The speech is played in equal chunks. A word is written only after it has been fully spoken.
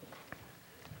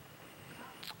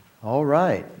All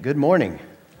right, good morning.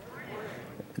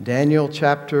 Daniel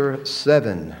chapter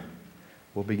 7.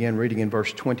 We'll begin reading in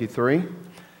verse 23.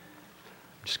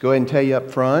 Just go ahead and tell you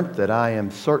up front that I am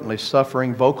certainly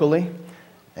suffering vocally,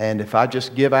 and if I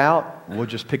just give out, we'll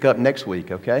just pick up next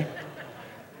week, okay?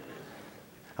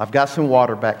 I've got some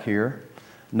water back here.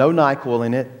 No NyQuil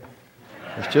in it.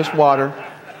 It's just water.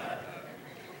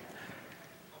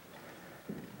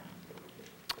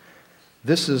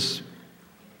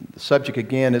 The subject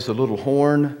again is the little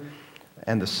horn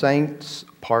and the saints,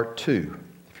 part 2.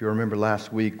 If you remember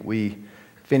last week, we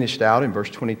finished out in verse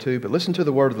 22. But listen to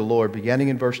the word of the Lord. Beginning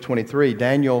in verse 23,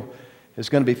 Daniel is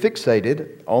going to be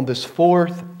fixated on this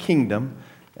fourth kingdom,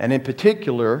 and in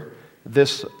particular,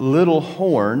 this little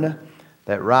horn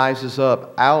that rises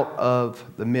up out of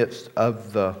the midst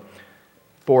of the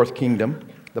fourth kingdom.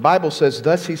 The Bible says,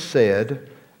 "Thus he said,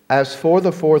 as for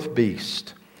the fourth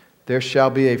beast, there shall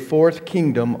be a fourth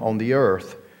kingdom on the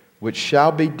earth, which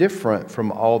shall be different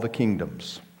from all the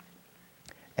kingdoms.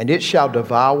 And it shall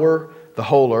devour the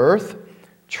whole earth,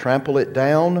 trample it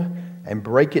down, and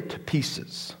break it to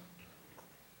pieces.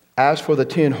 As for the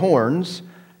 10 horns,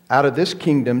 out of this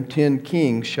kingdom 10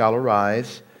 kings shall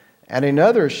arise, and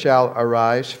another shall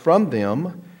arise from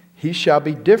them. He shall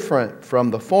be different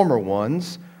from the former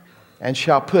ones, and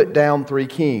shall put down 3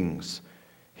 kings.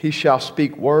 He shall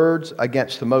speak words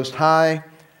against the Most High,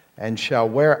 and shall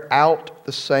wear out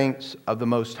the saints of the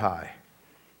Most High,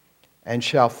 and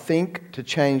shall think to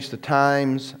change the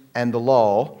times and the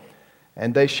law,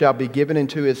 and they shall be given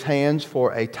into his hands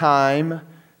for a time,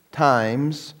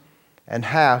 times, and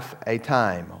half a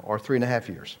time," or 3.5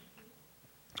 years.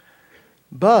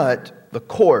 "But the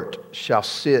court shall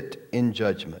sit in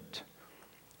judgment,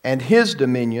 and his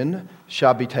dominion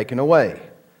shall be taken away,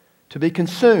 to be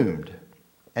consumed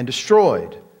and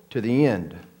destroyed to the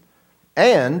end.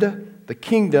 And the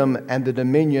kingdom and the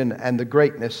dominion and the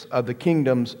greatness of the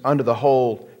kingdoms under the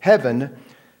whole heaven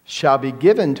shall be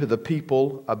given to the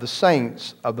people of the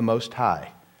saints of the Most High.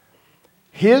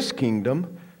 His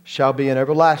kingdom shall be an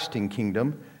everlasting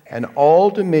kingdom, and all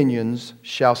dominions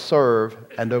shall serve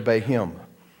and obey him."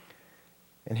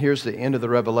 And here's the end of the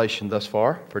revelation thus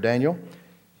far for Daniel.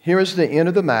 "Here is the end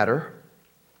of the matter.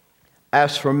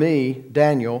 As for me,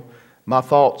 Daniel, my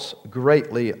thoughts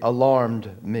greatly alarmed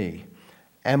me,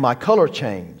 and my color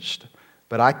changed,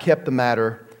 but I kept the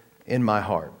matter in my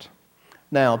heart."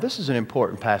 Now, this is an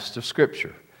important passage of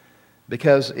Scripture,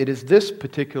 because it is this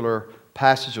particular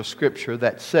passage of Scripture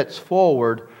that sets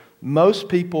forward most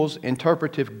people's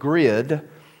interpretive grid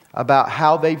about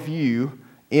how they view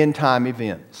end-time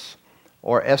events,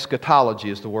 or eschatology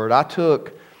is the word. I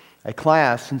took a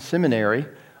class in seminary.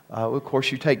 Of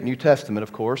course, you take New Testament,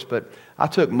 of course, but I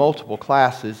took multiple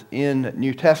classes in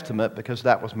New Testament because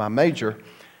that was my major.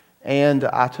 And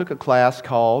I took a class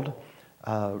called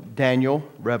Daniel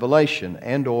Revelation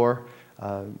or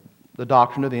the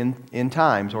doctrine of end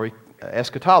times, or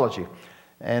eschatology.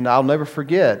 And I'll never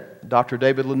forget, Dr.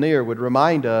 David Lanier would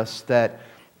remind us that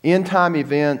end-time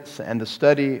events and the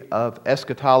study of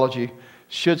eschatology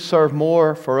should serve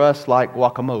more for us like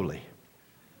guacamole.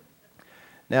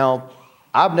 Now,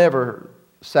 I've never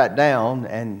sat down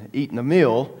and eaten a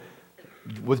meal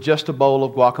with just a bowl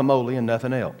of guacamole and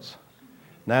nothing else.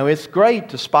 Now, it's great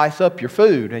to spice up your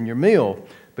food and your meal,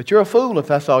 but you're a fool if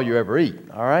that's all you ever eat,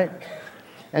 all right?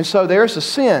 And so there's a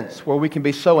sense where we can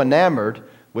be so enamored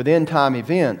with end-time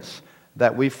events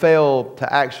that we fail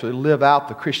to actually live out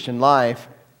the Christian life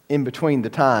in between the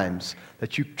times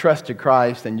that you trusted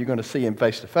Christ and you're going to see him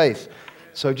face to face.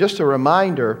 So just a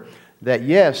reminder that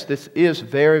yes, this is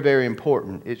very, very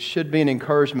important. It should be an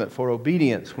encouragement for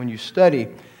obedience when you study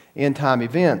end-time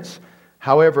events.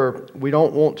 However, we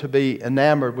don't want to be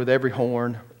enamored with every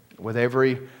horn, with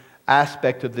every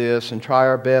aspect of this, and try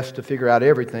our best to figure out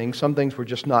everything. Some things we're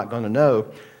just not going to know.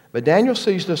 But Daniel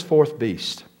sees this fourth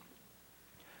beast.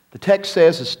 The text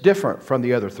says it's different from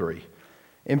the other 3.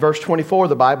 In verse 24,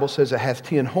 the Bible says it has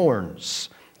 10 horns.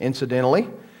 Incidentally,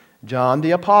 John the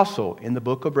Apostle in the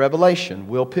book of Revelation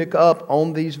will pick up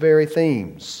on these very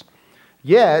themes.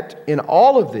 Yet, in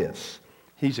all of this,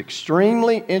 he's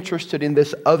extremely interested in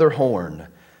this other horn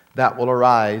that will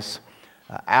arise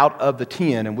out of the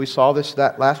 10. And we saw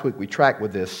that last week. We tracked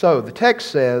with this. So the text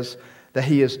says that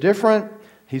he is different.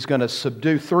 He's going to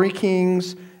subdue 3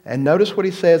 kings. And notice what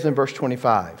he says in verse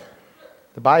 25.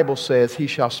 The Bible says, "He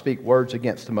shall speak words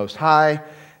against the Most High,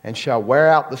 and shall wear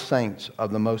out the saints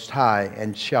of the Most High,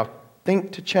 and shall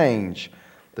think to change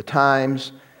the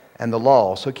times and the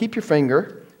law." So keep your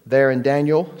finger there in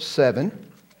Daniel 7,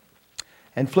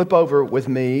 and flip over with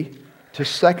me to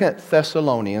 2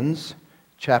 Thessalonians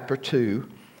chapter 2,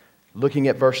 looking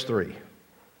at verse 3.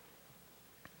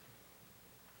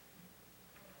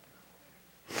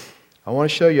 I want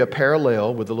to show you a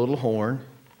parallel with the little horn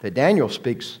that Daniel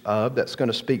speaks of that's going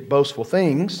to speak boastful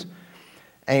things,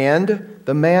 and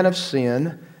the man of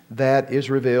sin that is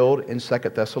revealed in 2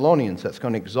 Thessalonians that's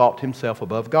going to exalt himself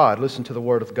above God. Listen to the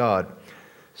word of God.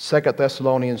 2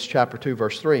 Thessalonians chapter 2,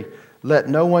 verse 3. Let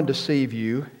no one deceive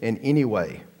you in any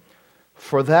way,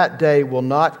 for that day will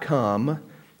not come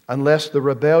unless the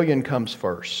rebellion comes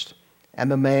first, and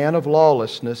the man of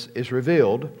lawlessness is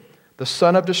revealed, the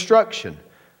son of destruction,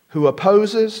 who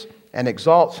opposes and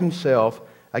exalts himself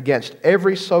against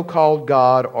every so-called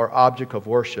God or object of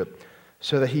worship,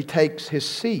 so that he takes his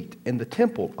seat in the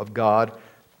temple of God,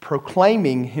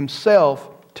 proclaiming himself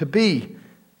to be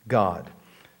God.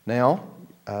 Now,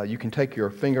 you can take your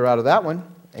finger out of that one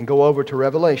and go over to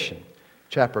Revelation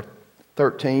chapter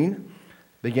 13,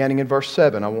 beginning in verse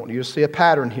 7. I want you to see a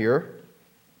pattern here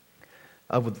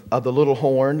of the little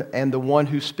horn and the one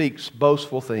who speaks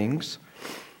boastful things.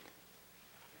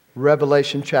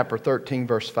 Revelation chapter 13,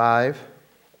 verse 5.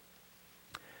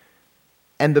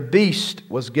 And the beast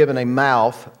was given a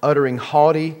mouth uttering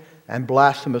haughty and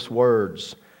blasphemous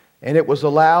words, and it was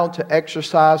allowed to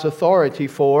exercise authority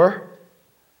for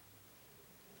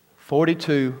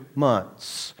 42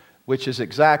 months, which is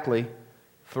exactly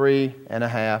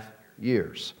 3.5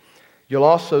 years. You'll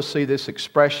also see this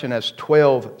expression as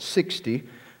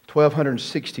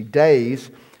 1260 days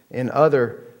in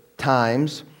other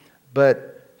times, but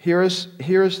here is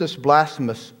this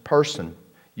blasphemous person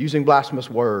using blasphemous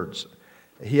words.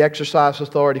 He exercised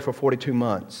authority for 42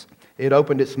 months. It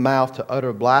opened its mouth to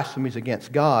utter blasphemies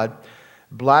against God,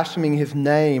 blaspheming His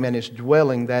name and His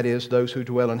dwelling, that is, those who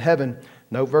dwell in heaven.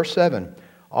 Note verse 7.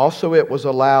 Also it was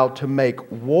allowed to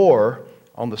make war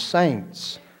on the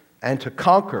saints and to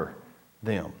conquer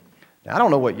them. Now, I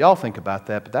don't know what y'all think about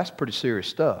that, but that's pretty serious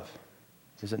stuff.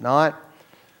 Is it not?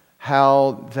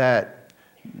 How that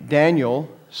Daniel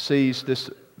sees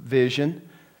this vision,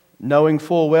 knowing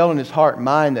full well in his heart and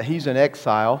mind that he's in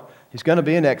exile. He's going to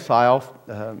be in exile.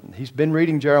 He's been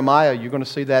reading Jeremiah. You're going to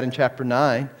see that in chapter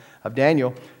 9 of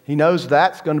Daniel. He knows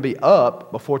that's going to be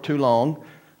up before too long,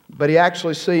 but he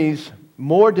actually sees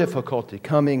more difficulty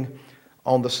coming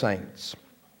on the saints.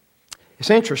 It's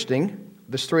interesting,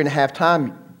 this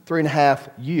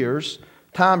 3.5 years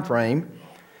time frame.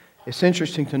 It's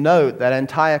interesting to note that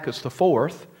Antiochus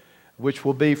IV, which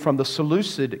will be from the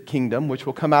Seleucid kingdom, which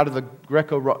will come out of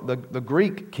the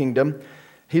Greek kingdom,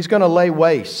 he's going to lay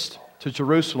waste to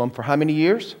Jerusalem for how many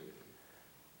years?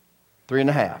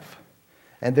 3.5.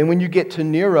 And then when you get to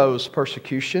Nero's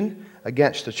persecution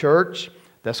against the church,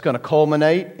 that's going to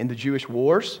culminate in the Jewish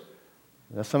wars.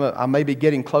 Now, I may be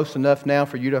getting close enough now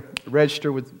for you to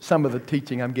register with some of the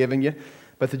teaching I'm giving you.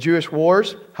 But the Jewish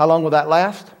wars, how long will that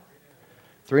last?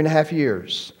 3.5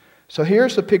 years. So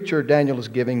here's the picture Daniel is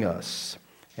giving us.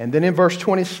 And then in verse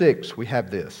 26, we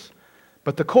have this.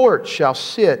 But the court shall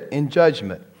sit in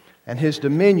judgment, and his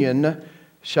dominion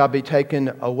shall be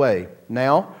taken away.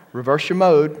 Now, reverse your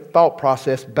mode, thought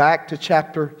process, back to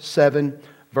chapter 7,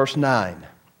 verse 9.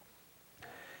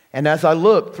 And as I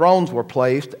looked, thrones were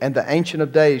placed, and the Ancient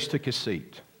of Days took his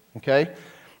seat. Okay?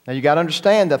 Now you got to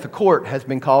understand that the court has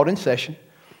been called in session.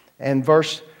 And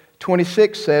verse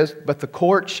 26 says, but the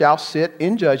court shall sit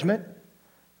in judgment.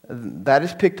 That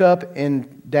is picked up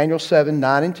in Daniel 7,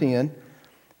 9, and 10.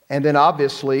 And then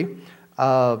obviously,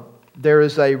 there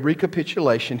is a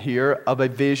recapitulation here of a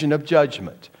vision of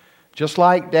judgment. Just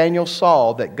like Daniel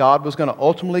saw that God was going to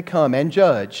ultimately come and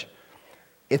judge,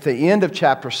 at the end of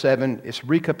chapter 7, it's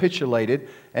recapitulated,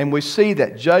 and we see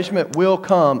that judgment will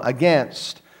come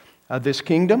against this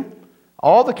kingdom,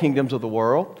 all the kingdoms of the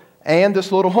world, and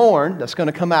this little horn that's going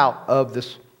to come out of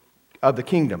the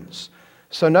kingdoms.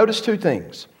 So notice two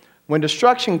things. When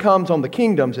destruction comes on the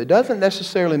kingdoms, it doesn't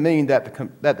necessarily mean that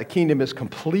the kingdom is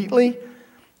completely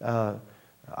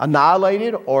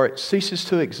annihilated or it ceases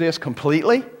to exist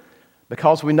completely,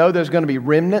 because we know there's going to be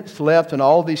remnants left in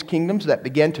all these kingdoms that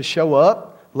begin to show up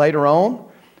later on,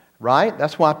 right?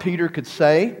 That's why Peter could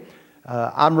say,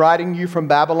 I'm writing you from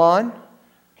Babylon,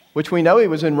 which we know he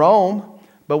was in Rome.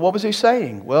 But what was he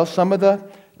saying? Well, some of the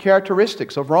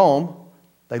characteristics of Rome,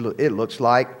 it looks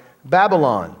like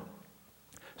Babylon.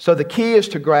 So the key is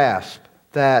to grasp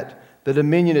that the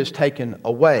dominion is taken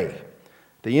away.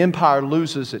 The empire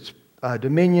loses its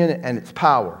dominion and its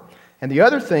power. And the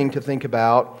other thing to think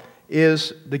about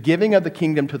is the giving of the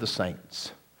kingdom to the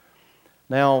saints.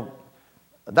 Now,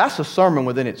 that's a sermon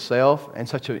within itself, and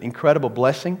such an incredible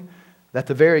blessing that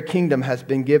the very kingdom has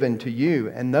been given to you.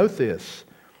 And note this,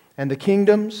 and the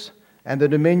kingdoms and the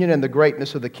dominion and the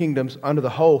greatness of the kingdoms under the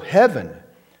whole heaven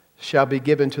shall be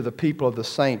given to the people of the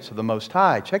saints of the Most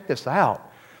High. Check this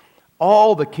out.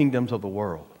 All the kingdoms of the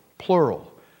world,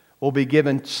 plural, will be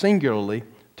given singularly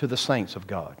to the saints of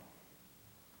God.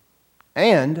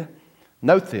 And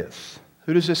note this.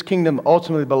 Who does this kingdom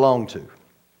ultimately belong to?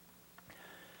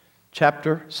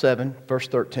 Chapter 7, verse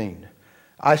 13.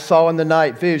 I saw in the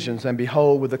night visions, and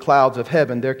behold, with the clouds of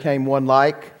heaven there came one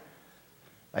like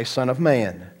a son of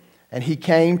man. And he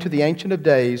came to the Ancient of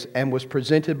Days and was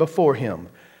presented before him.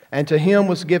 And to him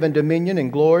was given dominion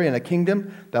and glory and a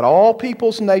kingdom that all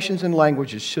peoples, nations, and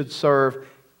languages should serve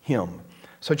him.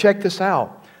 So check this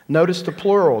out. Notice the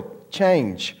plural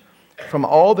change from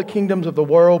all the kingdoms of the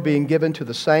world being given to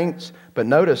the saints. But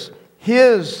notice,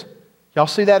 his, y'all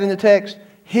see that in the text?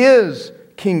 His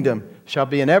kingdom shall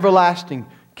be an everlasting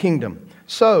kingdom.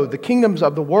 So the kingdoms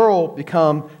of the world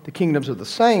become the kingdoms of the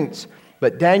saints,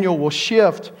 but Daniel will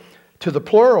shift to the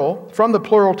plural, from the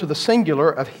plural to the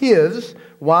singular of his.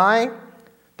 Why?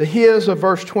 The his of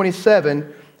verse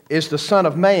 27 is the Son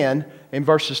of Man in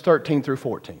verses 13 through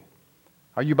 14.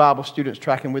 Are you Bible students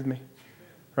tracking with me?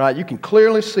 Right? You can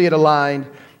clearly see it aligned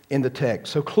in the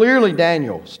text. So clearly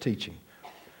Daniel's teaching,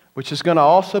 which is going to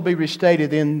also be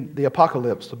restated in the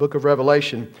Apocalypse, the book of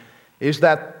Revelation, is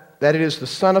that it is the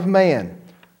Son of Man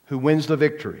who wins the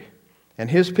victory. And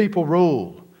his people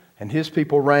rule, and his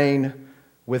people reign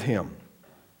with him.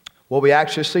 What we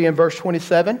actually see in verse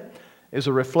 27 is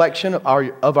a reflection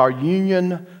of our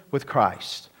union with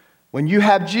Christ. When you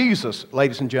have Jesus,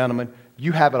 ladies and gentlemen,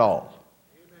 you have it all.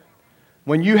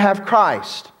 When you have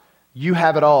Christ, you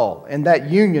have it all. And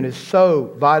that union is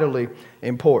so vitally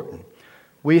important.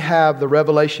 We have the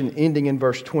revelation ending in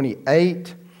verse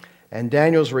 28, and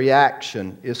Daniel's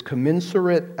reaction is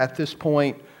commensurate at this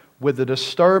point with the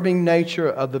disturbing nature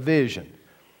of the vision.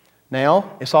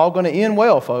 Now, it's all going to end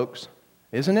well, folks,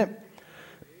 isn't it?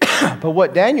 But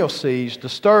what Daniel sees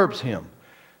disturbs him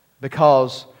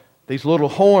because these little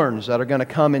horns that are going to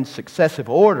come in successive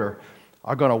order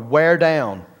are going to wear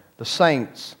down the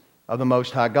saints of the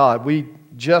Most High God. We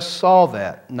just saw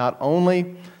that not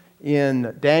only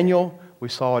in Daniel, we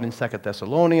saw it in 2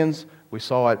 Thessalonians, we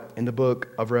saw it in the book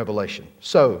of Revelation.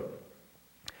 So,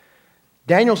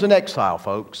 Daniel's in exile,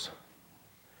 folks.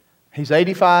 He's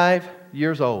 85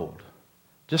 years old.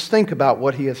 Just think about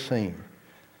what he has seen.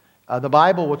 The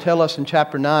Bible will tell us in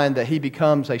chapter 9 that he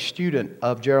becomes a student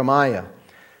of Jeremiah.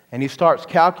 And he starts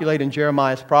calculating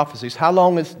Jeremiah's prophecies. How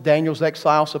long is Daniel's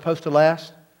exile supposed to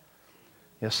last?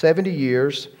 70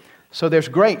 years. So there's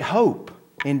great hope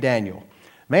in Daniel.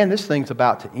 Man, this thing's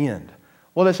about to end.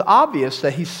 Well, it's obvious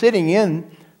that he's sitting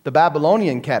in the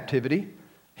Babylonian captivity.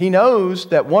 He knows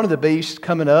that one of the beasts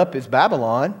coming up is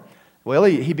Babylon. Well,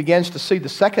 he begins to see the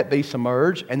second beast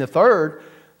emerge and the third.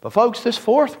 But folks, this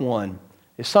fourth one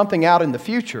is something out in the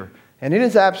future. And it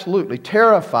is absolutely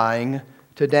terrifying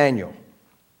to Daniel.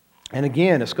 And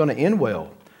again, it's going to end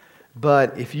well.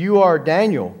 But if you are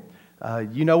Daniel,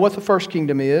 you know what the first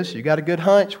kingdom is. You got a good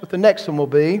hunch what the next one will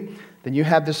be. Then you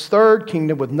have this third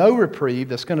kingdom with no reprieve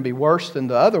that's going to be worse than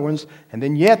the other ones. And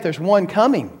then yet there's one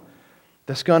coming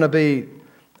that's going to be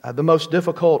the most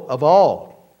difficult of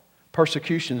all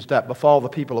persecutions that befall the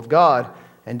people of God.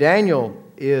 And Daniel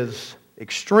is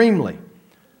extremely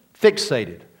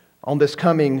fixated on this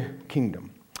coming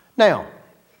kingdom. Now,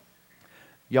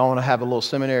 y'all want to have a little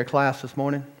seminary class this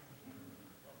morning?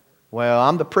 Well,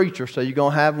 I'm the preacher, so you're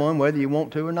going to have one whether you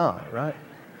want to or not, right?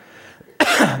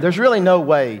 There's really no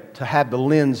way to have the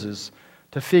lenses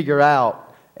to figure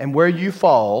out and where you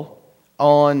fall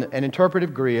on an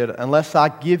interpretive grid unless I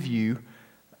give you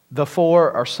the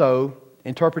 4 or so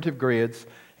interpretive grids.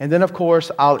 And then, of course,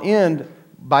 I'll end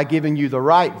by giving you the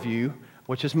right view,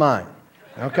 which is mine.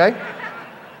 Okay?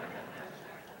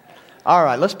 All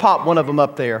right, let's pop one of them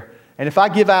up there. And if I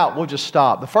give out, we'll just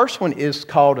stop. The first one is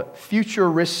called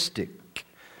futuristic.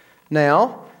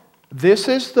 Now, this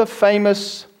is the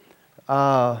famous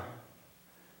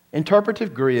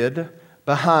interpretive grid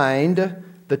behind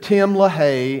the Tim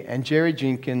LaHaye and Jerry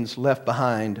Jenkins Left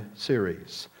Behind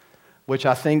series, which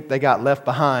I think they got left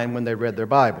behind when they read their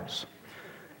Bibles.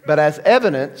 But as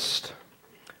evidenced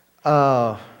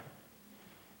of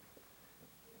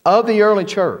the early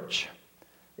church,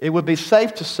 it would be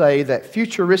safe to say that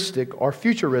futuristic or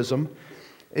futurism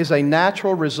is a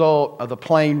natural result of the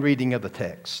plain reading of the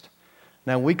text.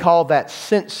 Now, we call that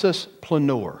sensus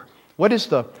plenior. What is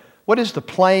the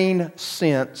plain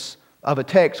sense of a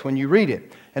text when you read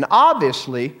it? And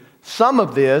obviously, some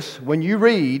of this, when you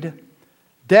read,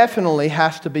 definitely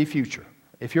has to be future,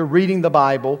 if you're reading the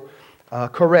Bible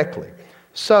correctly.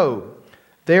 So,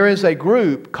 there is a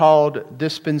group called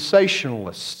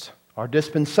dispensationalists, or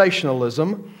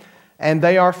dispensationalism, and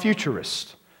they are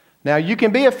futurists. Now, you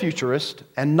can be a futurist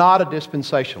and not a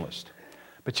dispensationalist,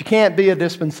 but you can't be a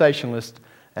dispensationalist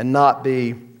and not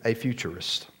be a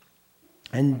futurist.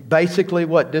 And basically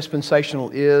what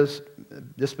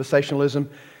dispensationalism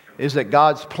is that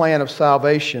God's plan of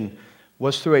salvation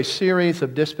was through a series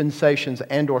of dispensations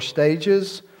and or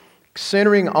stages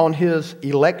centering on His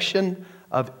election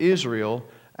of Israel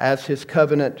as His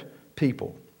covenant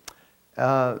people.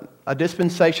 A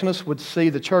dispensationalist would see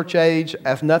the church age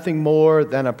as nothing more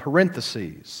than a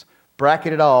parenthesis,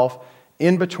 bracketed off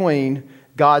in between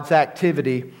God's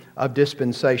activity of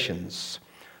dispensations.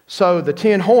 So the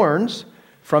 10 horns,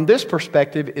 from this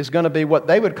perspective, is going to be what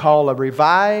they would call a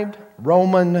revived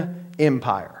Roman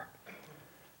Empire.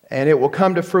 And it will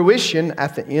come to fruition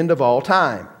at the end of all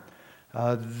time.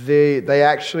 They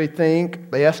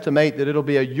estimate that it'll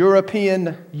be a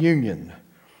European Union.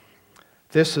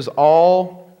 This is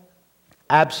all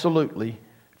absolutely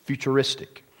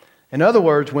futuristic. In other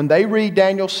words, when they read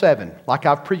Daniel 7, like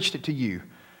I've preached it to you,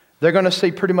 they're going to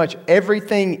see pretty much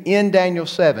everything in Daniel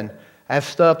 7 as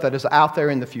stuff that is out there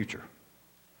in the future.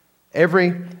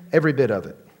 Every bit of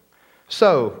it.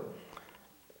 So,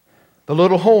 the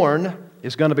little horn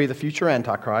is going to be the future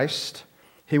Antichrist.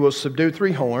 He will subdue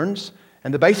 3 horns.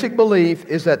 And the basic belief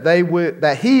is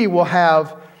that he will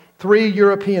have 3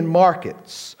 European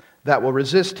markets that will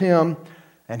resist him,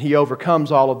 and he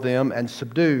overcomes all of them and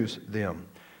subdues them.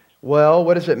 Well,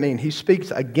 what does it mean? He speaks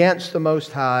against the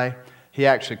Most High. He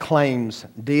actually claims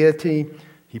deity.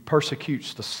 He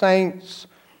persecutes the saints.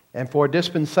 And for a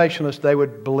dispensationalist, they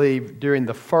would believe during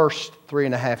the first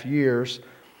 3.5 years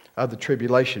of the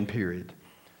tribulation period.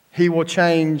 He will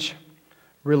change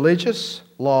religious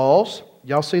laws.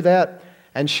 Y'all see that?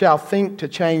 And shall think to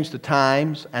change the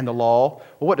times and the law.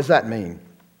 Well, what does that mean?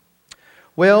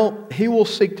 Well, he will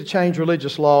seek to change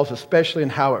religious laws, especially in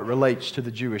how it relates to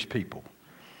the Jewish people.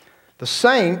 The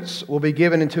saints will be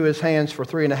given into his hands for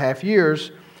 3.5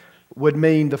 years, would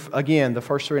mean, the first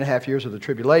 3.5 years of the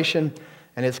tribulation,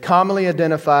 and it's commonly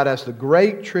identified as the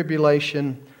Great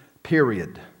Tribulation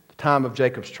period, the time of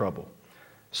Jacob's trouble.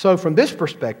 So from this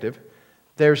perspective,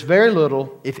 there's very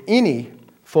little, if any,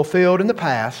 fulfilled in the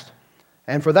past,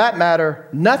 and for that matter,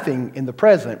 nothing in the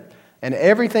present, and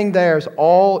everything there is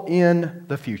all in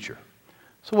the future.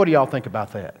 So what do y'all think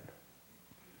about that?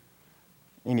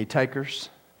 Any takers?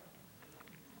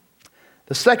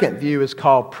 The second view is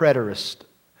called preterist,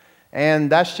 and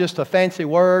that's just a fancy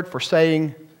word for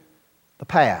saying the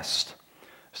past.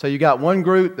 So you got one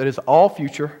group that is all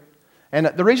future, and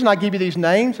the reason I give you these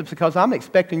names is because I'm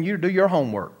expecting you to do your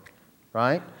homework,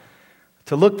 right?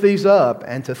 To look these up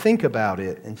and to think about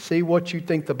it and see what you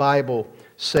think the Bible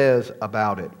says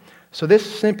about it. So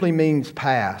this simply means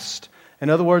past. In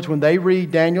other words, when they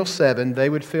read Daniel 7, they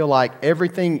would feel like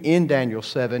everything in Daniel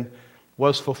 7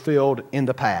 was fulfilled in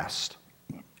the past.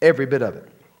 Every bit of it.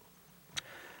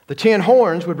 The 10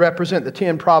 horns would represent the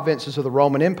 10 provinces of the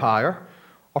Roman Empire,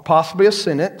 or possibly a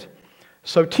senate.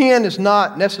 So 10 is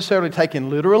not necessarily taken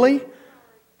literally.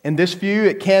 In this view,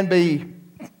 it can be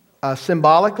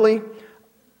symbolically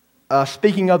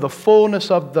speaking of the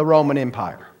fullness of the Roman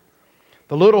Empire.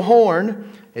 The little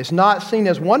horn is not seen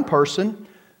as one person,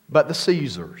 but the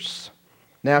Caesars.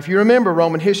 Now, if you remember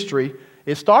Roman history,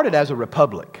 it started as a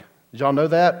republic. Did y'all know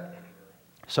that?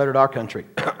 So did our country,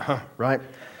 right?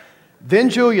 Then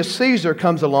Julius Caesar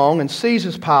comes along and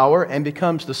seizes power and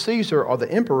becomes the Caesar or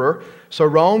the emperor. So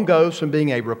Rome goes from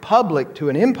being a republic to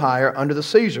an empire under the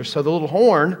Caesars. So the little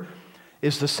horn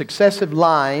is the successive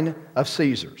line of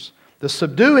Caesars. The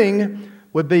subduing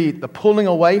would be the pulling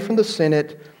away from the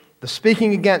Senate. The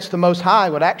speaking against the Most High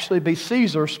would actually be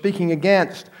Caesar speaking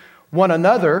against one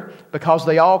another because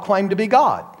they all claim to be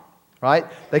God, right?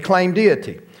 They claim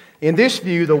deity. In this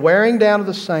view, the wearing down of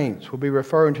the saints will be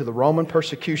referring to the Roman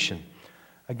persecution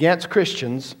against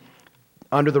Christians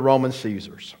under the Roman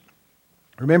Caesars.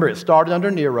 Remember, it started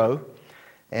under Nero,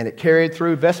 and it carried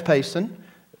through Vespasian,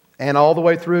 and all the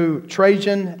way through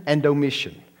Trajan and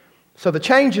Domitian. So the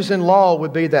changes in law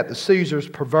would be that the Caesars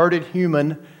perverted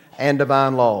human and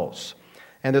divine laws.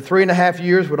 And the 3.5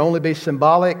 years would only be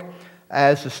symbolic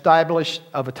as established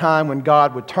of a time when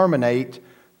God would terminate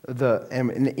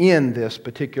and end this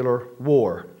particular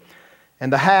war.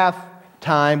 And the half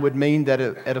time would mean that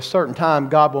at a certain time,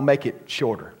 God will make it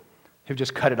shorter. He'll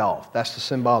just cut it off. That's the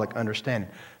symbolic understanding.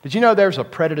 Did you know there's a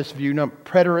preterist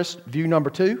view number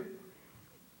 2?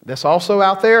 That's also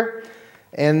out there.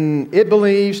 And it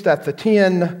believes that the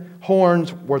 10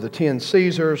 horns were the 10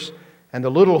 Caesars, and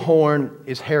the little horn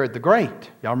is Herod the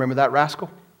Great. Y'all remember that rascal?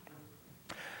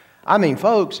 I mean,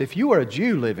 folks, if you were a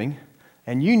Jew living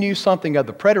and you knew something of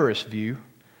the preterist view,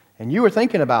 and you were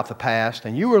thinking about the past,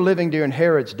 and you were living during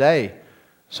Herod's day,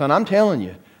 son, I'm telling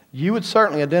you, you would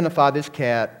certainly identify this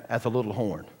cat as a little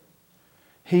horn.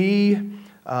 He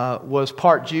was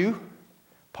part Jew,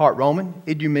 part Roman,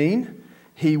 Idumene.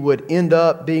 He would end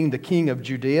up being the king of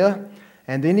Judea.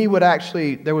 And then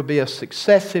there would be a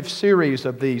successive series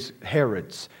of these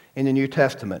Herods in the New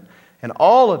Testament. And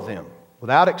all of them,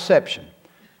 without exception,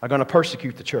 are going to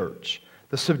persecute the church.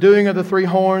 The subduing of the three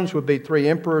horns would be three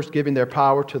emperors giving their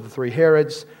power to the three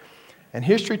Herods. And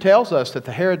history tells us that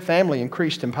the Herod family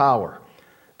increased in power.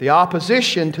 The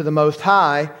opposition to the Most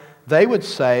High, they would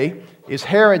say, is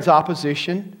Herod's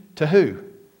opposition to who?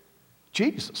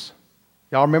 Jesus.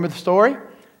 Y'all remember the story?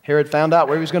 Herod found out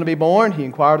where he was going to be born. He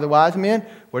inquired of the wise men,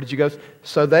 where did you go?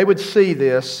 So they would see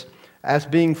this as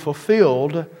being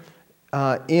fulfilled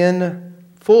in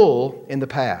full in the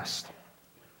past.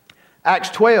 Acts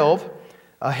 12,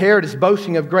 Herod is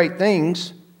boasting of great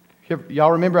things.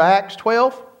 Y'all remember Acts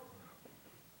 12?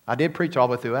 I did preach all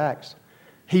the way through Acts.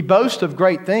 He boasts of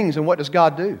great things, and what does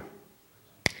God do?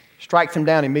 Strikes him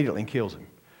down immediately and kills him.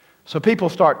 So people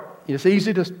start, it's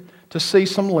easy to see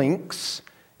some links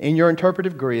in your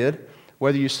interpretive grid,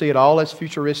 whether you see it all as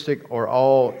futuristic or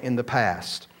all in the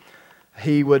past.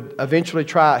 He would eventually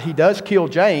he does kill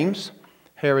James,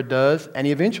 Herod does, and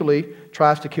he eventually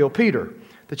tries to kill Peter.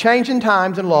 The change in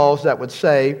times and laws they would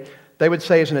say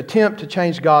is an attempt to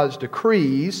change God's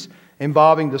decrees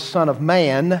involving the Son of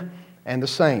Man and the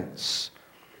saints.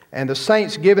 And the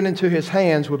saints given into his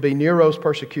hands would be Nero's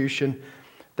persecution,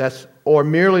 or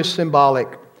merely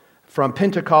symbolic from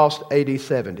Pentecost AD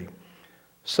 70.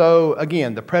 So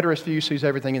again, the preterist view sees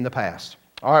everything in the past.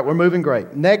 All right, we're moving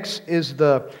great. Next is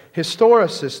the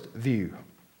historicist view.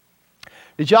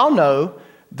 Did y'all know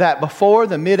that before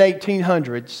the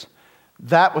mid-1800s,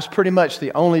 that was pretty much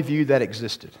the only view that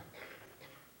existed?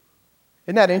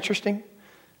 Isn't that interesting?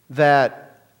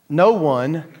 That no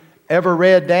one ever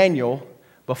read Daniel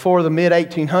before the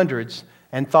mid-1800s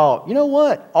and thought, you know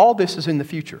what? All this is in the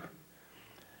future.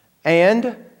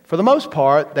 And for the most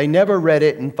part, they never read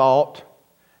it and thought,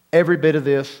 every bit of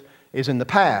this is in the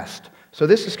past. So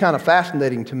this is kind of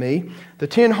fascinating to me. The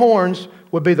 10 horns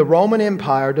would be the Roman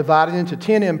Empire divided into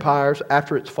 10 empires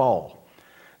after its fall.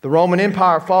 The Roman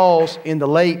Empire falls in the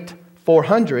late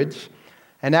 400s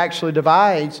and actually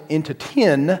divides into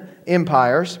 10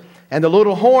 empires. And the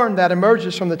little horn that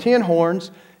emerges from the 10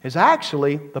 horns is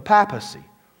actually the papacy,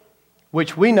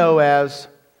 which we know as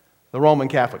the Roman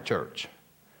Catholic Church.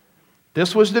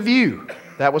 This was the view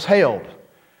that was held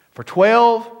for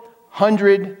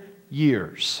 1,200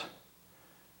 years.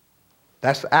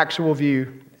 That's the actual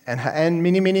view, and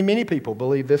many, many, many people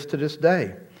believe this to this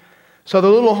day. So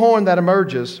the little horn that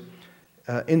emerges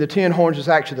in the 10 horns is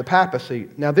actually the papacy.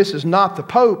 Now this is not the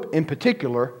Pope in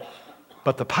particular,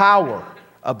 but the power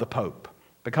of the Pope.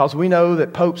 Because we know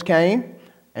that popes came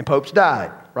and popes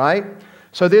died, right?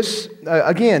 So this,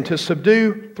 again, to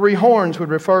subdue 3 horns would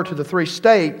refer to the 3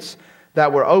 states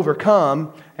that were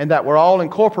overcome and that were all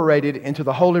incorporated into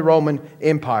the Holy Roman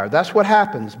Empire. That's what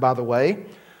happens, by the way,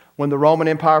 when the Roman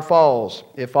Empire falls.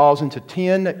 It falls into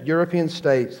 10 European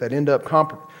states that end up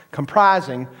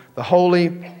comprising the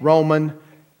Holy Roman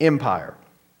Empire.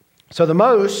 So the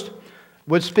most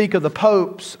would speak of the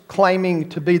popes claiming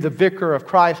to be the vicar of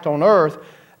Christ on earth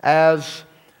as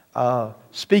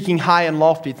speaking high and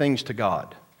lofty things to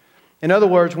God. In other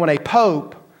words, when a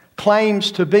pope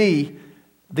claims to be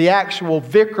the actual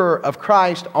vicar of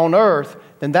Christ on earth,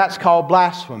 then that's called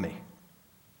blasphemy.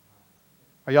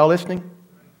 Are y'all listening?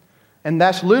 And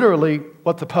that's literally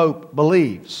what the Pope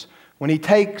believes. When he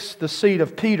takes the seat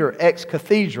of Peter ex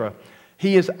cathedra,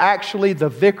 he is actually the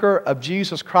vicar of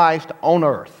Jesus Christ on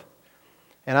earth.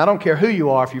 And I don't care who you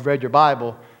are, if you've read your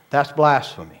Bible, that's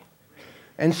blasphemy.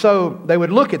 And so they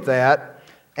would look at that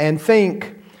and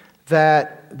think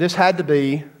that this had to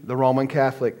be the Roman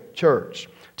Catholic Church.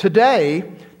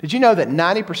 Today, did you know that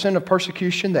 90% of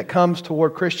persecution that comes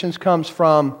toward Christians comes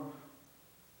from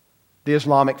the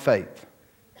Islamic faith?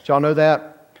 Did y'all know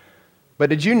that? But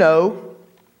did you know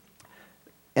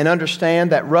and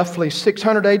understand that roughly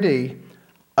 600 AD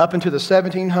up into the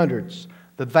 1700s,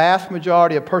 the vast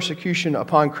majority of persecution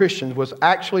upon Christians was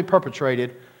actually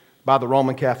perpetrated by the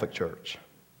Roman Catholic Church?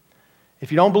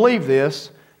 If you don't believe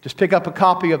this, just pick up a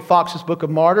copy of Fox's Book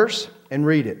of Martyrs and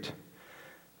read it.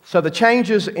 So the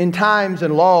changes in times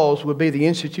and laws would be the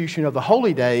institution of the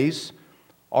holy days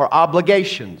or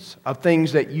obligations of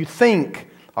things that you think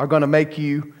are going to make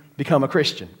you become a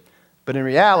Christian. But in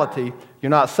reality, you're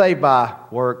not saved by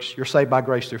works, you're saved by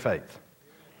grace through faith.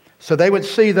 So they would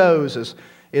see those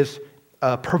as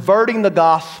perverting the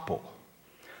gospel.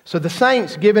 So the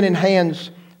saints given in hands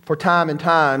for time and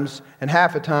times, and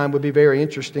half a time would be very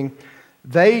interesting.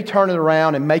 They turn it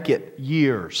around and make it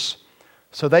years.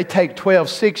 So they take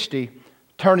 1260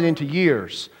 turn it into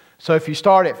years. So if you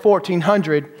start at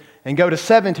 1400 and go to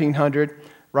 1700,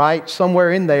 right,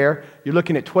 somewhere in there, you're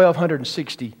looking at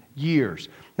 1260 years.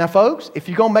 Now, folks, if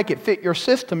you're going to make it fit your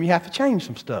system, you have to change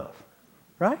some stuff,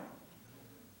 right?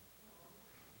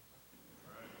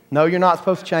 No, you're not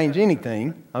supposed to change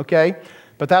anything, okay?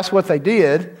 But that's what they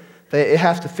did. It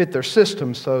has to fit their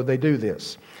system, so they do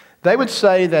this. They would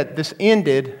say that this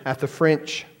ended at the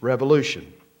French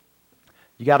Revolution.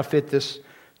 You got to fit this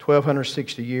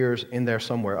 1260 years in there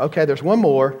somewhere. Okay, there's one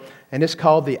more, and it's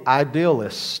called the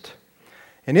Idealist.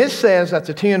 And it says that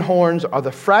the 10 horns are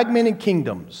the fragmented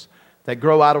kingdoms that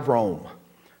grow out of Rome.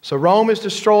 So Rome is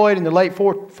destroyed in the late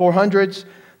 400s.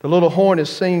 The little horn is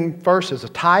seen first as a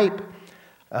type.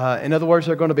 In other words,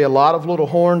 there are going to be a lot of little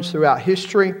horns throughout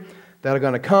history that are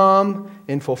going to come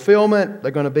in fulfillment.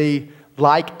 They're going to be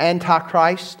like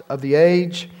Antichrist of the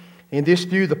age. In this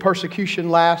view, the persecution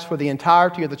lasts for the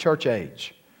entirety of the church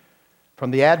age,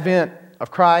 from the advent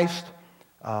of Christ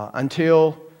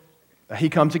until He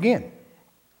comes again.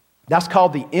 That's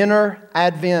called the inner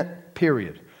Advent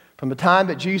period, from the time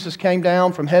that Jesus came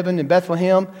down from heaven in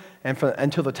Bethlehem and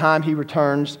until the time He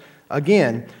returns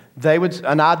again.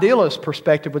 An idealist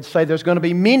perspective would say there's going to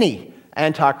be many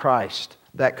antichrists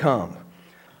that come.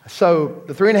 So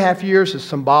the 3.5 years is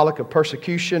symbolic of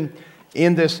persecution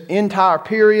in this entire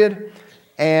period.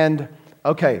 And,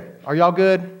 okay, are y'all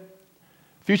good?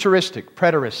 Futuristic,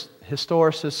 preterist,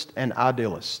 historicist, and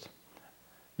idealist.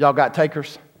 Y'all got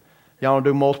takers? Y'all want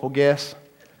to do multiple guess?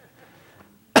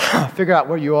 Figure out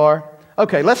where you are.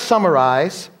 Okay, let's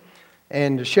summarize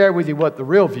and share with you what the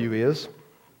real view is.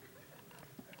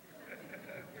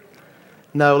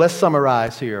 No, let's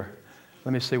summarize here.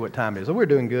 Let me see what time it is. Oh, we're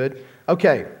doing good.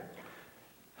 Okay.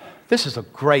 This is a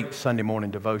great Sunday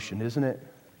morning devotion, isn't it?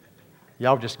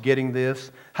 Y'all just getting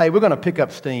this? Hey, we're going to pick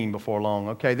up steam before long,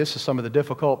 okay? This is some of the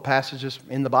difficult passages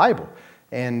in the Bible.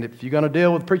 And if you're going to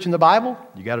deal with preaching the Bible,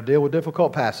 you got to deal with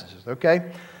difficult passages,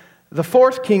 okay? The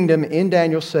fourth kingdom in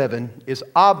Daniel 7 is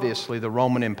obviously the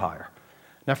Roman Empire.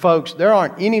 Now, folks, there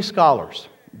aren't any scholars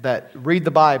that read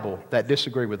the Bible that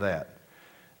disagree with that.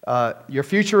 Your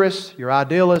futurists, your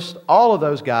idealists, all of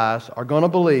those guys are going to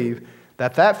believe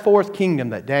that fourth kingdom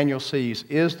that Daniel sees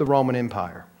is the Roman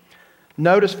Empire.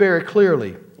 Notice very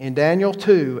clearly in Daniel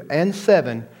 2 and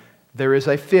 7, there is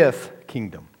a fifth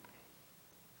kingdom.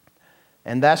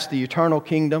 And that's the eternal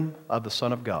kingdom of the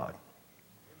Son of God.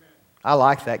 I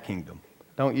like that kingdom,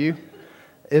 don't you?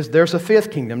 There's a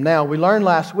fifth kingdom. Now, we learned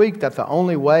last week that the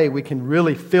only way we can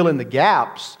really fill in the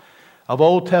gaps of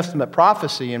Old Testament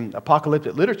prophecy and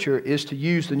apocalyptic literature is to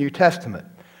use the New Testament.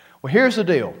 Well, here's the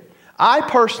deal. I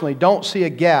personally don't see a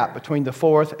gap between the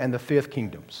fourth and the fifth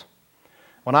kingdoms.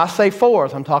 When I say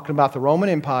fourth, I'm talking about the Roman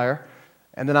Empire,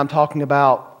 and then I'm talking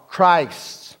about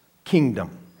Christ's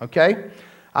kingdom, okay?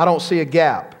 I don't see a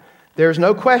gap. There's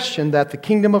no question that the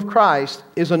kingdom of Christ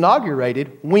is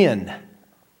inaugurated when?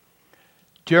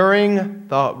 During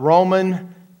the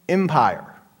Roman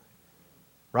Empire,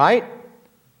 right?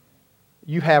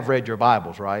 You have read your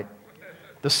Bibles, right?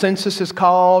 The census is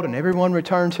called and everyone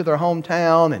returns to their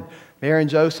hometown, and Mary and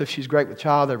Joseph, she's great with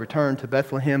child, they return to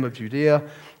Bethlehem of Judea.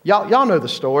 Y'all know the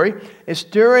story. It's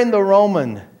during the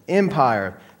Roman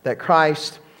Empire that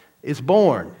Christ is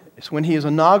born. It's when He is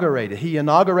inaugurated. He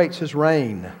inaugurates His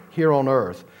reign here on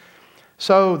earth.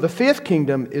 So the fifth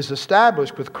kingdom is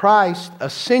established with Christ's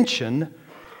ascension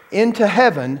into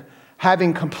heaven,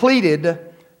 having completed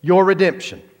your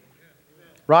redemption.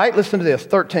 Right? Listen to this,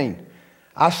 13.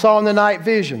 I saw in the night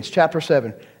visions, chapter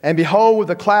 7, and behold, with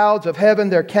the clouds of heaven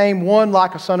there came one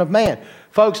like a son of man.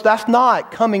 Folks, that's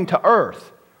not coming to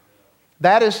earth.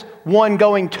 That is one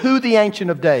going to the Ancient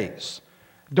of Days.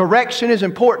 Direction is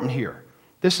important here.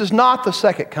 This is not the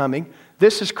second coming.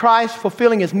 This is Christ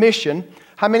fulfilling His mission.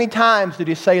 How many times did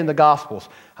He say in the Gospels,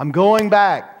 I'm going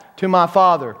back to my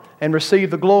Father and receive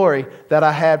the glory that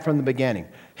I had from the beginning?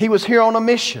 He was here on a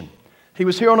mission. He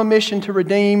was here on a mission to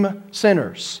redeem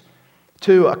sinners,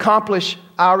 to accomplish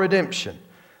our redemption.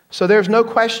 So there's no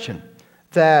question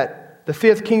that the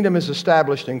fifth kingdom is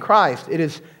established in Christ. It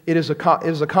is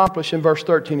accomplished in verse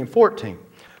 13 and 14.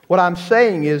 What I'm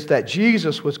saying is that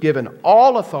Jesus was given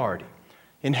all authority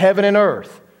in heaven and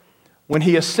earth when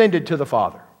He ascended to the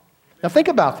Father. Now think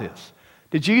about this.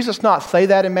 Did Jesus not say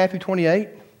that in Matthew 28?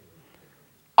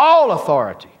 All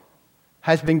authority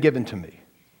has been given to me,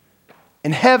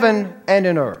 in heaven and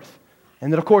in earth.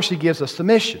 And then, of course, He gives us the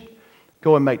mission.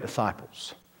 Go and make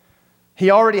disciples. He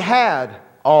already had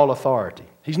all authority.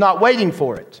 He's not waiting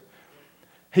for it.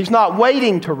 He's not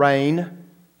waiting to reign.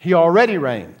 He already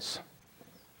reigns.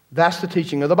 That's the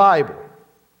teaching of the Bible.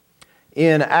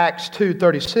 In Acts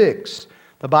 2:36,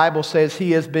 The Bible says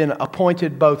he has been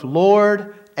appointed both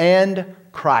Lord and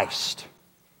Christ.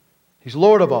 He's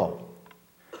Lord of all.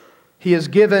 He is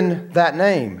given that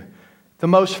name. The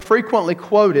most frequently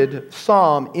quoted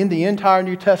psalm in the entire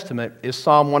New Testament is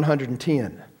Psalm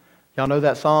 110. Y'all know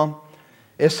that psalm?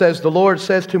 It says, "The Lord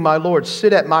says to my Lord,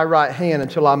 sit at my right hand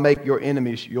until I make your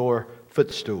enemies your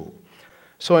footstool."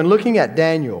 So in looking at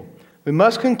Daniel, we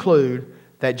must conclude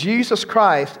that Jesus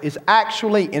Christ is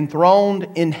actually enthroned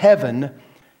in heaven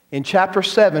in chapter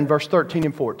 7, verse 13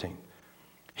 and 14.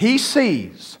 He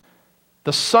sees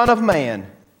the Son of Man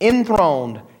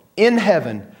enthroned in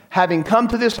heaven, having come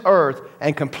to this earth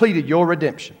and completed your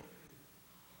redemption.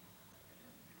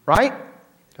 Right?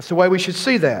 That's the way we should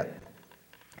see that.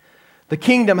 The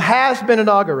kingdom has been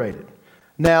inaugurated.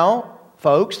 Now,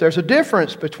 folks, there's a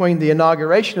difference between the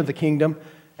inauguration of the kingdom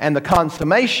and the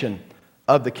consummation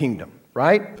of the kingdom,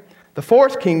 right? The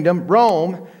fourth kingdom,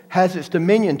 Rome, has its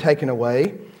dominion taken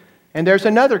away, and there's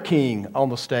another king on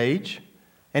the stage,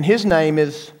 and his name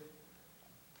is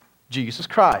Jesus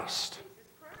Christ.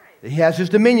 He has his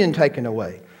dominion taken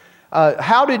away.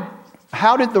 How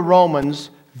did the Romans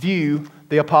view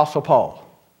the Apostle Paul?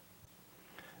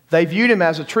 They viewed him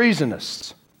as a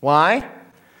treasonous. Why?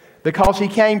 Because he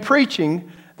came preaching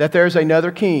that there's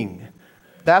another king.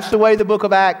 That's the way the book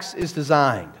of Acts is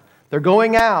designed. They're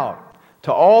going out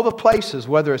to all the places,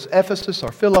 whether it's Ephesus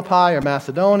or Philippi or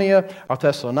Macedonia or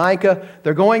Thessalonica.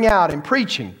 They're going out and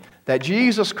preaching that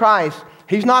Jesus Christ,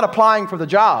 he's not applying for the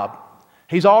job.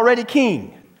 He's already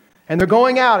king. And they're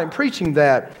going out and preaching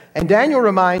that. And Daniel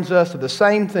reminds us of the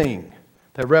same thing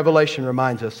that Revelation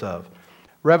reminds us of.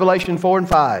 Revelation 4 and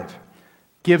 5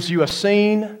 gives you a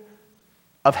scene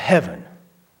of heaven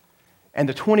and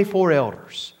the 24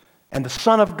 elders. And the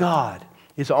Son of God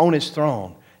is on his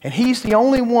throne. And he's the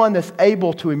only one that's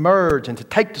able to emerge and to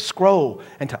take the scroll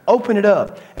and to open it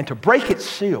up and to break its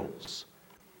seals.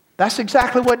 That's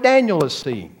exactly what Daniel is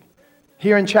seeing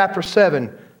here in chapter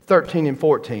 7, 13 and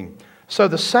 14. So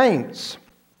the saints,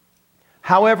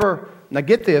 however, now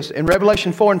get this, in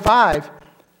Revelation 4 and 5,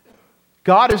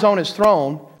 God is on his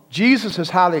throne, Jesus is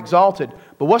highly exalted,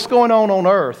 but what's going on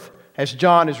earth as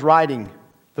John is writing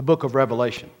the book of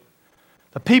Revelation?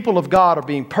 The people of God are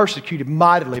being persecuted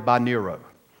mightily by Nero.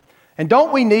 And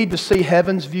don't we need to see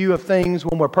heaven's view of things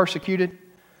when we're persecuted?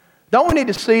 Don't we need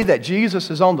to see that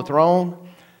Jesus is on the throne?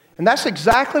 And that's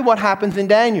exactly what happens in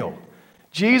Daniel.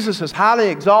 Jesus is highly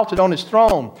exalted on his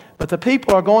throne, but the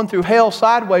people are going through hell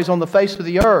sideways on the face of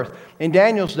the earth. In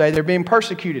Daniel's day, they're being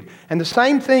persecuted. And the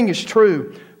same thing is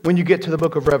true when you get to the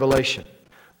book of Revelation.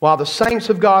 While the saints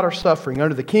of God are suffering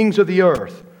under the kings of the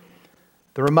earth,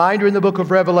 the reminder in the book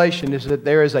of Revelation is that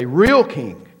there is a real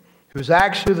king who is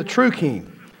actually the true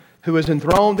king, who is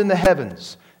enthroned in the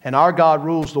heavens, and our God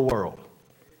rules the world.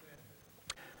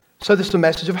 So this is a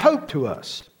message of hope to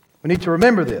us. We need to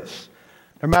remember this.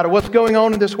 No matter what's going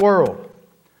on in this world,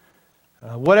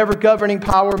 whatever governing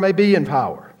power may be in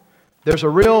power, there's a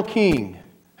real king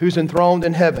who's enthroned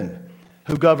in heaven,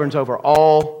 who governs over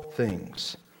all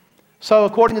things. So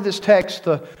according to this text,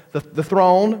 the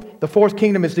throne, the fourth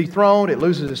kingdom is dethroned. It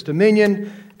loses its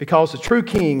dominion because the true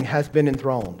king has been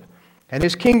enthroned. And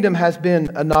his kingdom has been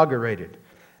inaugurated.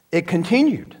 It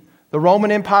continued. The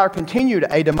Roman Empire continued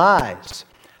a demise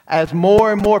as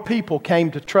more and more people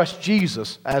came to trust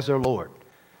Jesus as their Lord.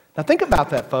 Now think about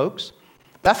that, folks.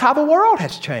 That's how the world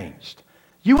has changed.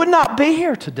 You would not be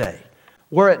here today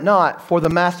were it not for the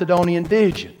Macedonian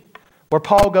vision, where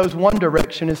Paul goes one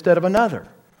direction instead of another.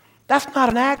 That's not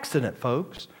an accident,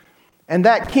 folks. And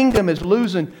that kingdom is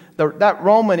losing, that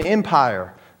Roman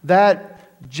Empire,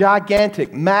 that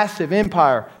gigantic, massive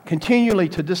empire continually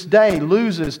to this day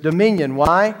loses dominion.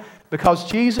 Why?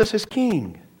 Because Jesus is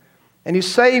king and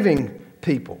he's saving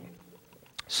people.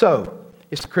 So,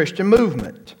 it's the Christian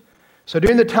movement. So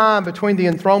during the time between the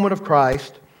enthronement of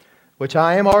Christ, which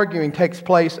I am arguing takes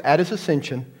place at his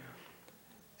ascension,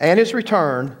 and his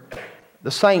return, the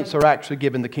saints are actually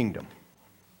given the kingdom.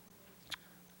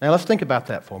 Now let's think about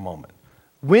that for a moment.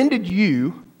 When did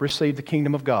you receive the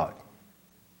kingdom of God?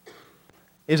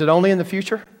 Is it only in the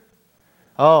future?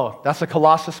 Oh, that's a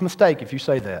colossal mistake if you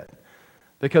say that.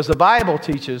 Because the Bible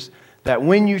teaches that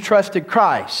when you trusted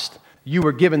Christ, you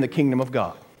were given the kingdom of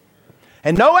God.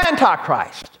 And no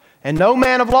antichrist and no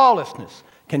man of lawlessness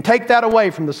can take that away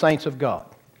from the saints of God.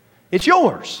 It's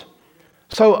yours.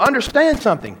 So understand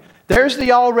something. There's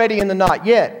the already and the not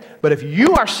yet. But if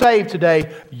you are saved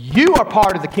today, you are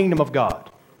part of the kingdom of God.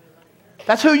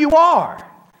 That's who you are.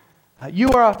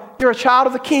 You're a child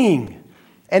of the King.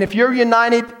 And if you're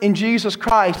united in Jesus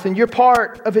Christ, then you're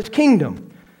part of his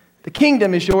kingdom. The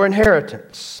kingdom is your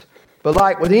inheritance. But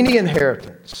like with any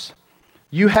inheritance,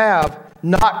 You have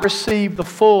not received the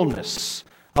fullness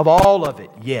of all of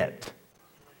it yet.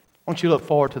 Won't you look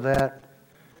forward to that?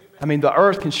 I mean, the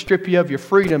earth can strip you of your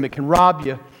freedom. It can rob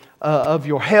you of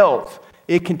your health.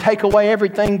 It can take away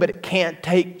everything, but it can't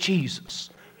take Jesus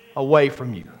away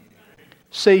from you.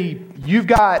 See, you've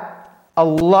got a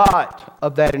lot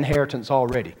of that inheritance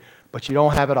already, but you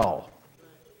don't have it all.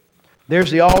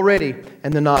 There's the already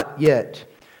and the not yet.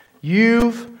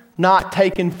 You've not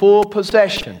taken full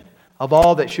possession of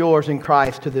all that's yours in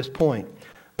Christ to this point.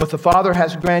 What the Father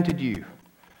has granted you,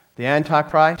 the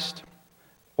Antichrist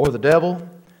or the devil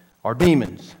or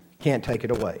demons can't take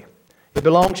it away. It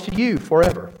belongs to you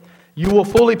forever. You will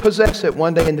fully possess it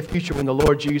one day in the future when the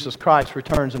Lord Jesus Christ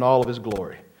returns in all of His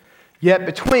glory. Yet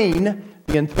between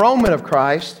the enthronement of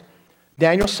Christ,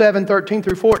 Daniel 7:13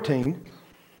 through 14,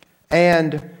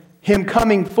 and Him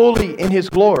coming fully in His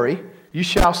glory, you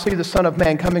shall see the Son of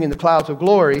Man coming in the clouds of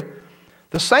glory,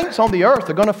 the saints on the earth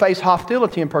are going to face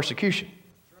hostility and persecution.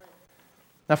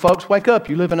 Now, folks, wake up.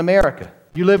 You live in America.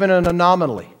 You live in an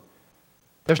anomaly.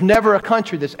 There's never a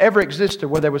country that's ever existed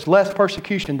where there was less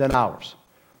persecution than ours.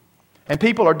 And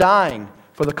people are dying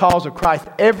for the cause of Christ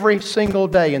every single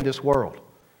day in this world.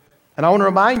 And I want to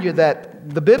remind you that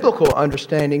the biblical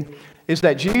understanding is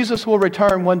that Jesus will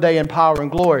return one day in power and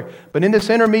glory. But in this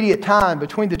intermediate time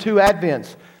between the two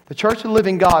advents, the church of the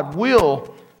living God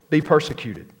will be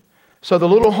persecuted. So the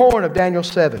little horn of Daniel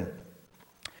 7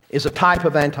 is a type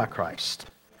of Antichrist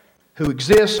who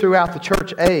exists throughout the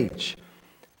church age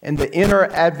and the inner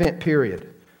Advent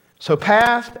period. So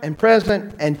past and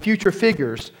present and future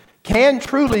figures can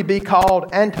truly be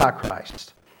called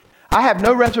Antichrist. I have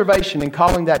no reservation in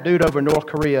calling that dude over in North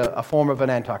Korea a form of an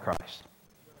Antichrist.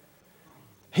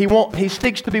 He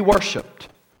seeks to be worshipped.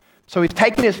 So he's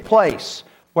taken his place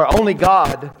where only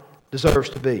God deserves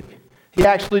to be. He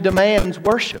actually demands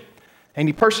worship, and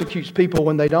he persecutes people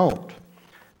when they don't.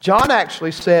 John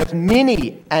actually says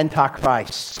many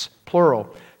antichrists,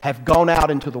 plural, have gone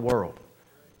out into the world.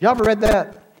 You ever read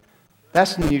that?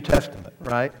 That's in the New Testament,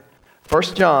 right?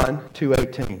 1 John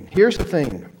 2:18. Here's the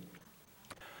thing.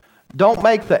 Don't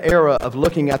make the error of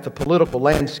looking at the political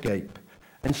landscape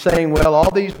and saying, well, all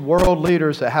these world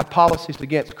leaders that have policies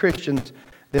against Christians,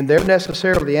 then they're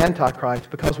necessarily the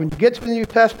Antichrist. Because when you get to the New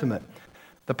Testament,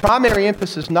 the primary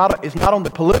emphasis is not on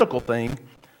the political thing,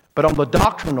 but on the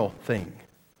doctrinal thing.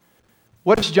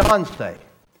 What does John say?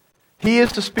 He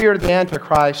is the spirit of the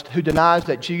Antichrist who denies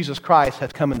that Jesus Christ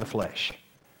has come in the flesh.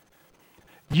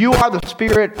 You are the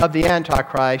spirit of the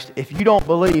Antichrist if you don't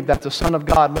believe that the Son of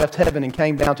God left heaven and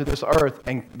came down to this earth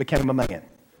and became a man.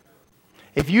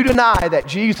 If you deny that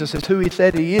Jesus is who He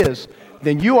said He is,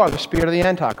 then you are the spirit of the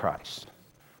Antichrist.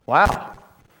 Wow.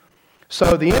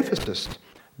 So the emphasis,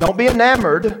 don't be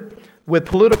enamored with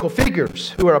political figures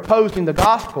who are opposing the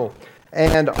gospel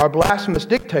and are blasphemous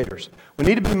dictators. We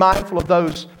need to be mindful of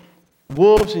those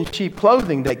wolves in sheep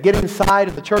clothing that get inside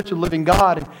of the church of the living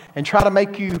God and try to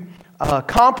make you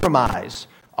compromise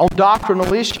on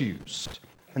doctrinal issues.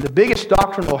 And the biggest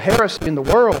doctrinal heresy in the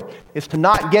world is to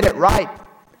not get it right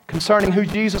concerning who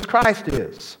Jesus Christ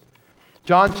is.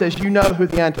 John says, you know who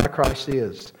the Antichrist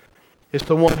is. It's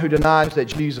the one who denies that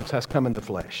Jesus has come in the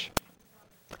flesh.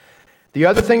 The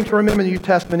other thing to remember in the New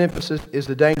Testament emphasis is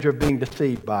the danger of being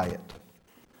deceived by it.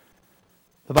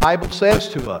 The Bible says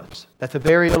to us that the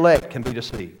very elect can be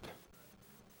deceived.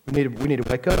 We need to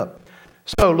wake up.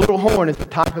 So, little horn is the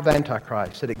type of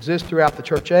Antichrist that exists throughout the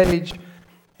church age,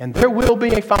 and there will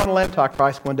be a final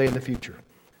Antichrist one day in the future.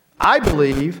 I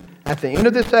believe at the end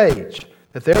of this age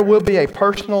that there will be a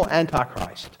personal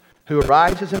Antichrist who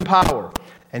arises in power,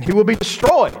 and he will be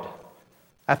destroyed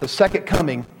at the second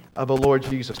coming of the Lord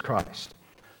Jesus Christ.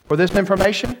 For this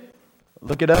information,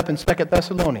 look it up in 2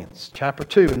 Thessalonians chapter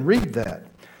 2 and read that.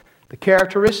 The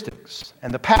characteristics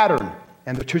and the pattern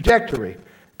and the trajectory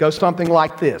go something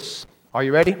like this. Are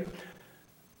you ready?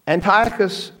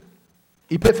 Antiochus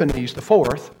Epiphanes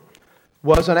IV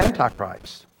was an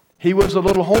Antichrist. He was the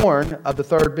little horn of the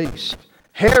third beast.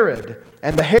 Herod,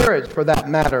 and the Herods for that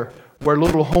matter, were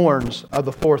little horns of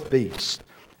the fourth beast.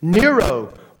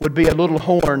 Nero would be a little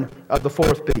horn of the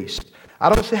fourth beast. I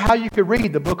don't see how you could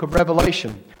read the book of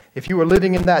Revelation if you were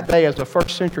living in that day as a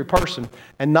first century person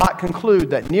and not conclude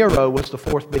that Nero was the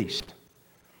fourth beast.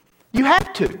 You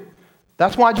have to.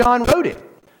 That's why John wrote it.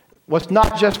 Was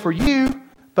not just for you,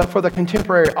 but for the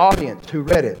contemporary audience who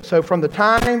read it. So from the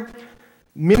time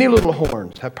many little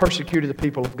horns have persecuted the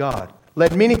people of God,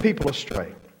 led many people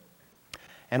astray.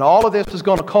 And all of this is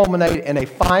going to culminate in a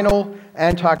final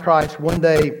Antichrist one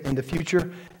day in the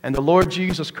future, and the Lord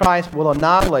Jesus Christ will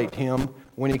annihilate him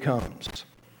when He comes.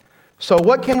 So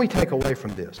what can we take away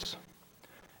from this?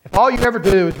 If all you ever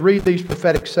do is read these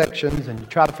prophetic sections and you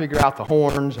try to figure out the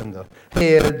horns and the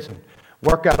heads and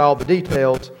work out all the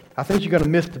details, I think you're going to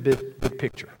miss the big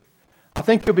picture. I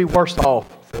think you'll be worse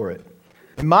off for it.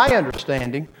 In my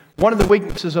understanding, one of the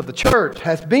weaknesses of the church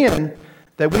has been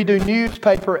that we do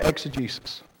newspaper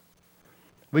exegesis.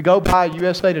 We go by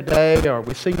USA Today, or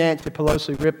we see Nancy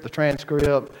Pelosi rip the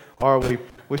transcript, or we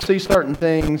see certain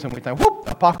things and we think, whoop,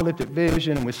 apocalyptic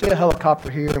vision, and we see a helicopter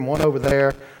here and one over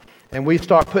there, and we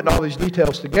start putting all these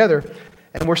details together,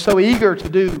 and we're so eager to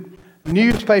do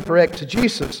newspaper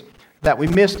exegesis that we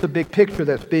miss the big picture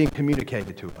that's being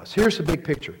communicated to us. Here's the big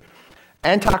picture.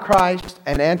 Antichrist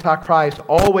and Antichrist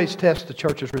always test the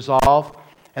church's resolve,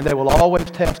 and they will always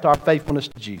test our faithfulness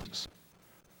to Jesus.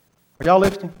 Are y'all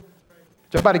listening?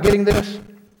 Is everybody getting this?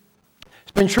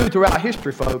 It's been true throughout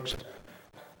history, folks.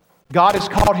 God has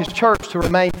called His church to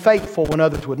remain faithful when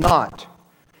others would not.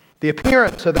 The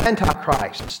appearance of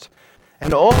Antichrist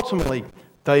and ultimately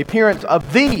the appearance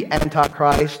of the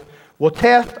Antichrist will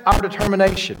test our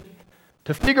determination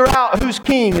to figure out whose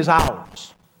king is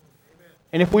ours.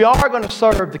 And if we are going to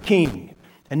serve the King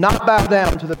and not bow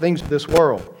down to the things of this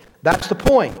world, that's the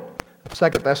point of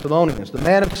 2 Thessalonians. The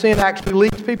man of sin actually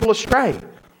leads people astray.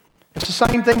 It's the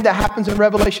same thing that happens in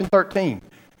Revelation 13.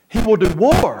 He will do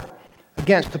war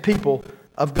against the people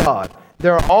of God.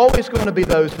 There are always going to be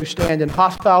those who stand in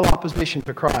hostile opposition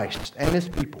to Christ and His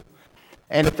people.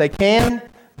 And if they can,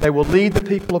 they will lead the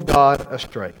people of God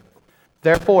astray.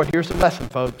 Therefore, here's the lesson,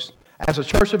 folks. As a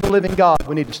church of the living God,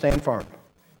 we need to stand firm.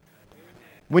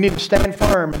 We need to stand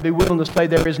firm and be willing to say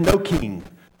there is no king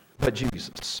but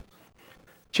Jesus.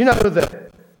 Do you know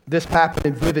that this happened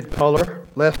in vivid color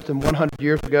less than 100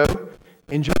 years ago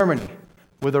in Germany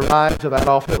with the rise of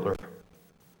Adolf Hitler,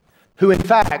 who in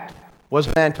fact was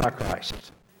an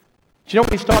Antichrist? Do you know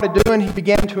what he started doing? He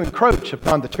began to encroach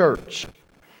upon the church.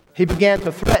 He began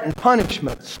to threaten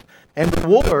punishments and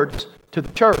rewards to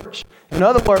the church. In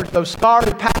other words, those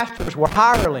starry pastors were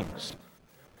hirelings.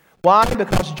 Why?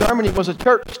 Because Germany was a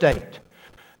church state.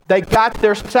 They got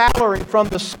their salary from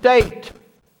the state.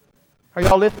 Are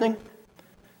y'all listening?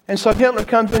 And so Hitler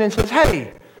comes in and says,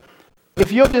 hey,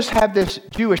 if you'll just have this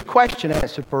Jewish question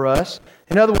answered for us,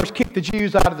 in other words, kick the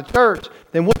Jews out of the church,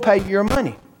 then we'll pay you your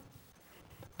money.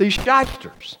 These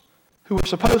shysters, who were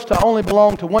supposed to only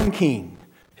belong to one king,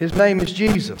 his name is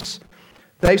Jesus,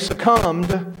 they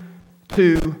succumbed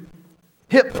to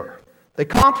Hitler. They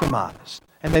compromised,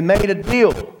 and they made a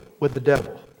deal with the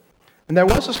devil. And there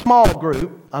was a small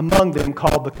group among them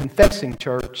called the Confessing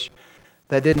Church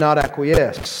that did not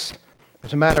acquiesce.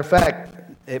 As a matter of fact,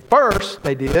 at first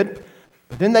they did,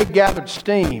 but then they gathered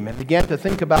steam and began to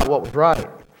think about what was right.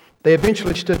 They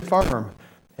eventually stood firm,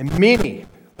 and many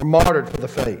were martyred for the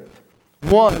faith.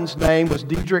 One's name was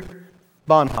Dietrich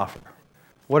Bonhoeffer.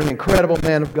 What an incredible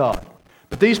man of God.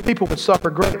 But these people would suffer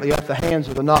greatly at the hands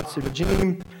of the Nazi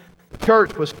regime. The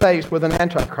church was faced with an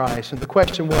Antichrist, and the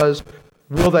question was,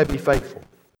 will they be faithful?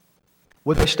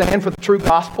 Will they stand for the true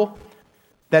gospel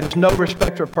that is no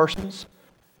respecter of persons,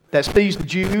 that sees the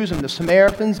Jews and the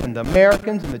Samaritans and the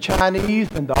Americans and the Chinese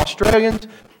and the Australians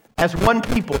as one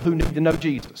people who need to know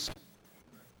Jesus?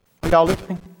 Are y'all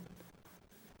listening?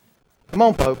 Come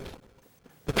on, folks.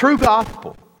 The true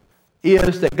gospel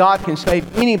is that God can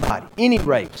save anybody, any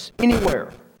race,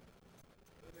 anywhere.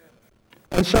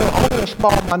 And so only a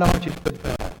small minority stood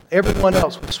down. Everyone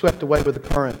else was swept away with the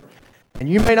current. And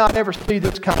you may not ever see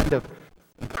this kind of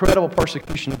incredible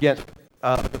persecution against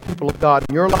the people of God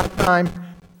in your lifetime,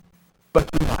 but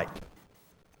you might.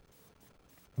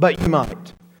 But you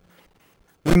might.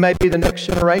 We may be the next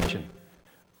generation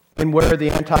in where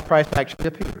the Antichrist actually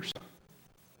appears.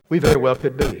 We very well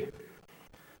could be.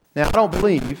 Now, I don't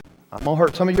believe, I'm going to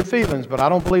hurt some of your feelings, but I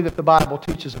don't believe that the Bible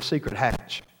teaches a secret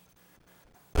hatch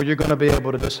where you're going to be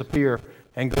able to disappear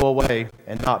and go away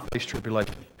and not face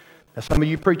tribulation. Now, some of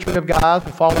you pre-trib guys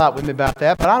will fall out with me about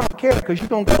that, but I don't care because you're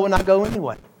going to go and I go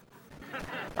anyway.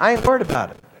 I ain't worried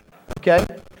about it, okay?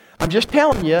 I'm just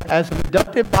telling you, as an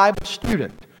inductive Bible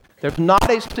student, there's not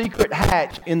a secret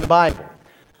hatch in the Bible.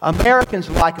 Americans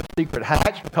like a secret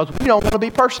hatch because we don't want to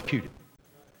be persecuted.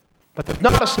 But there's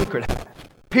not a secret hatch,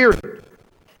 period.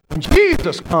 When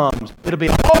Jesus comes, it'll be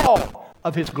all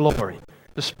of His glory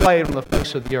displayed on the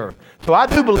face of the earth. So I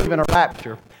do believe in a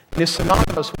rapture, and it's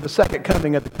synonymous with the second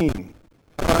coming of the King,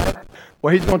 right?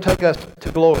 Where He's going to take us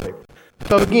to glory.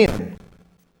 So again,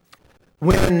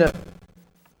 when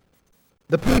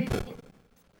the people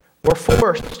were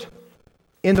forced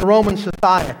in the Roman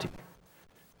society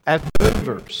as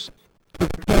believers to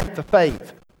recant the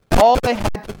faith, all they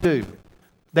had to do,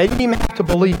 they didn't even have to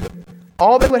believe it.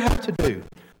 All they would have to do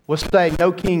was say,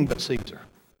 no king but Caesar.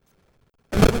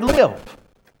 and they would live.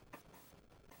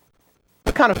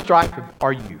 What kind of striker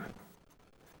are you?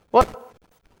 What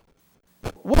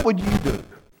would you do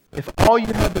if all you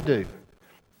had to do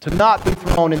to not be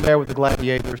thrown in there with the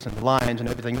gladiators and the lions and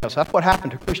everything else? That's what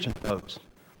happened to Christian folks.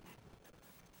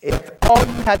 If all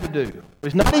you had to do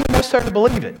was not even necessarily to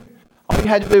believe it, all you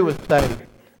had to do was say,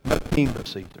 no king but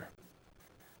Caesar.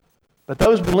 But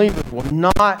those believers were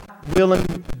not willing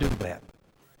to do that.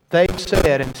 They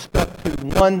said and stuck to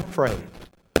one phrase,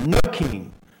 no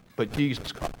king but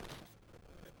Jesus Christ.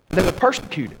 They were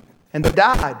persecuted, and they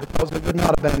died because they would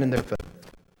not abandon their faith.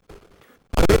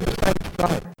 Are we of the same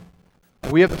stripe?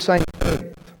 Are we of the same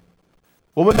faith?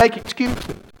 Will we make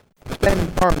excuses for standing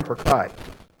firm for Christ?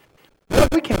 Well,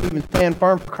 we can't even stand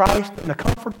firm for Christ in a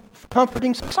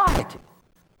comforting society.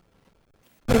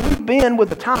 I mean, we've been with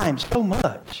the times so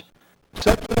much.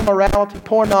 Sexual immorality,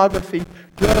 pornography,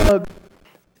 drugs.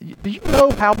 Do you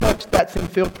know how much that's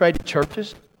infiltrated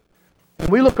churches? When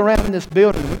we look around in this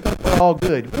building, we think we're all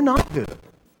good. We're not good.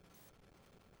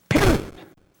 Period.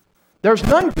 There's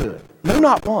none good. No,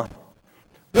 not one.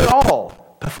 We're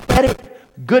all pathetic,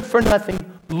 good-for-nothing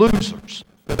losers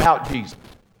without Jesus.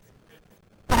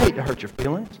 I hate to hurt your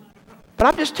feelings, but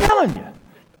I'm just telling you,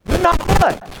 we're not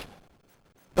much.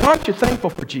 But aren't you thankful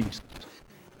for Jesus,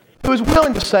 who is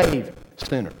willing to save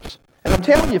sinners? And I'm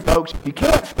telling you, folks, if you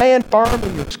can't stand firm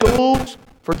in your schools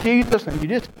for Jesus and you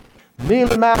just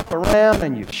mealy-mouth around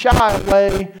and you shy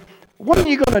away, what are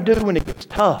you going to do when it gets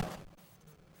tough?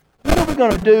 What are we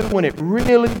going to do when it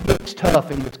really gets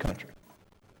tough in this country?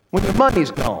 When your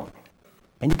money's gone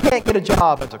and you can't get a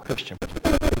job as a Christian?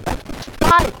 That's the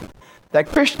society that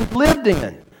Christians lived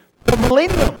in for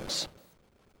millenniums.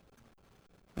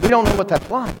 We don't know what that's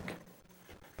like.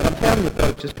 But I'm telling you,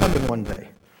 folks, it's coming one day.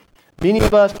 Many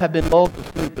of us have been lulled to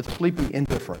sleep with sleepy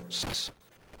indifference.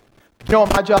 You know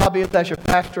what my job is as your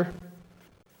pastor?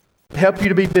 To help you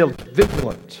to be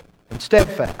vigilant and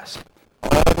steadfast all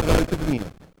the way to the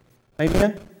end.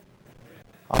 Amen?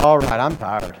 All right, I'm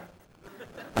tired.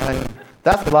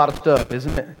 That's a lot of stuff,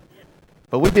 isn't it?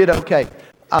 But we did okay.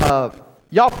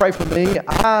 Y'all pray for me.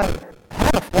 I had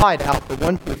a flight out for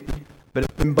 150, but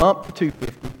it's been bumped to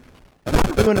 250. And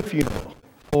I'm doing a funeral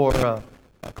for a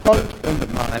close friend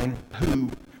of mine who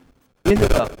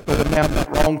ended up going down that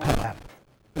wrong path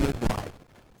in his life.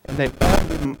 And they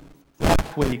found him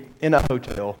last week in a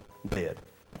hotel, dead.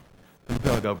 From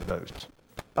drug overdose.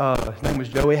 His name was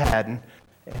Joey Haddon.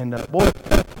 And boy,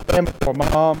 family for a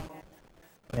mom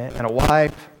and a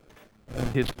wife. And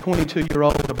his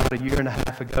 22-year-old, about a year and a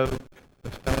half ago,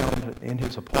 was found in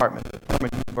his apartment at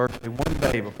Furman University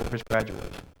one day before his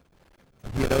graduation.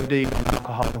 He had OD'd on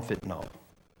alcohol and fentanyl.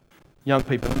 Young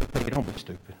people, don't be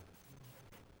stupid.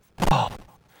 Oh,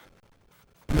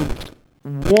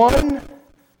 one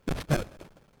step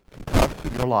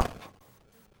in your life.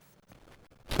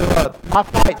 So my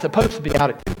flight's supposed to be out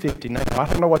at 2:50 now. I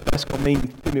don't know what that's going to mean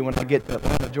to me when I get to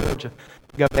Atlanta, Georgia,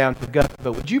 to go down to Augusta.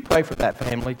 But would you pray for that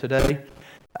family today?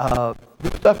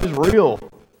 This stuff is real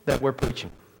that we're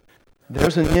preaching.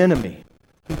 There's an enemy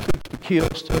who seeks to kill,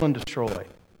 steal, and destroy.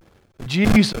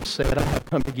 Jesus said, I have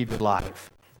come to give you life,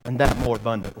 and that more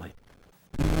abundantly.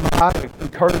 My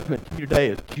encouragement to you today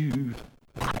is choose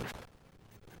life.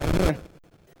 Amen.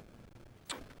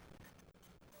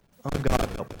 Oh, God,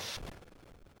 help us.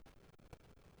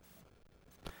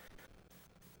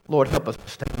 Lord, help us to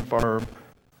stand firm.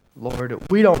 Lord,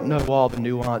 we don't know all the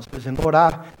nuances. And Lord,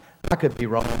 I could be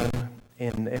wrong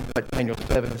in what Daniel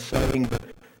 7 is saying, but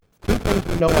two things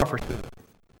we know are for sure.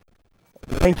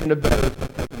 The Ancient of Days has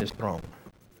taken his throne,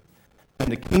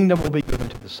 and the kingdom will be given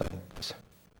to the saints.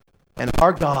 And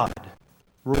our God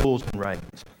rules and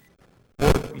reigns.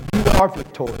 Lord, you are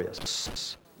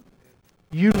victorious.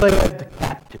 You led the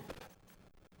captive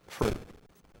free.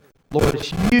 Lord,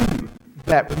 it's you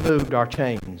that removed our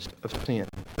chains of sin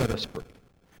and set us free.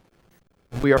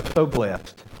 We are so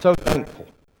blessed, so thankful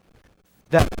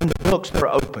that when the books are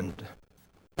opened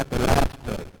at the last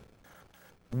day,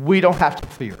 we don't have to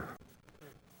fear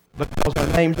because our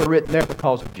names are written there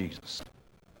because of Jesus.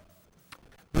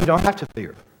 We don't have to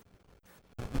fear.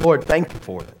 Lord, thank you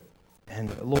for it.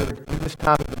 And Lord, in this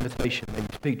time of invitation, may you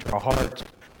speak to our hearts.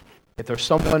 If there's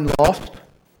someone lost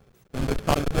in this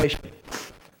congregation,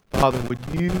 Father, would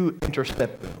you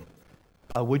intercept them?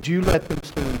 Would you let them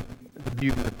see the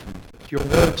beauty of Jesus? Your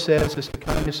word says it's the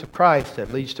kindness of Christ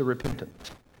that leads to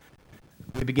repentance.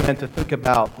 We began to think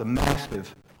about the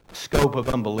massive scope of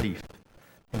unbelief.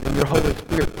 And then your Holy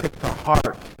Spirit pricks our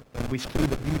heart, and we see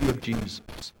the beauty of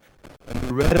Jesus. And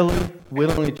we readily,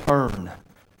 willingly turn,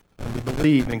 and we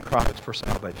believe in Christ for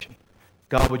salvation.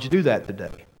 God, would you do that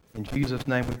today? In Jesus'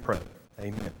 name we pray.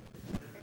 Amen.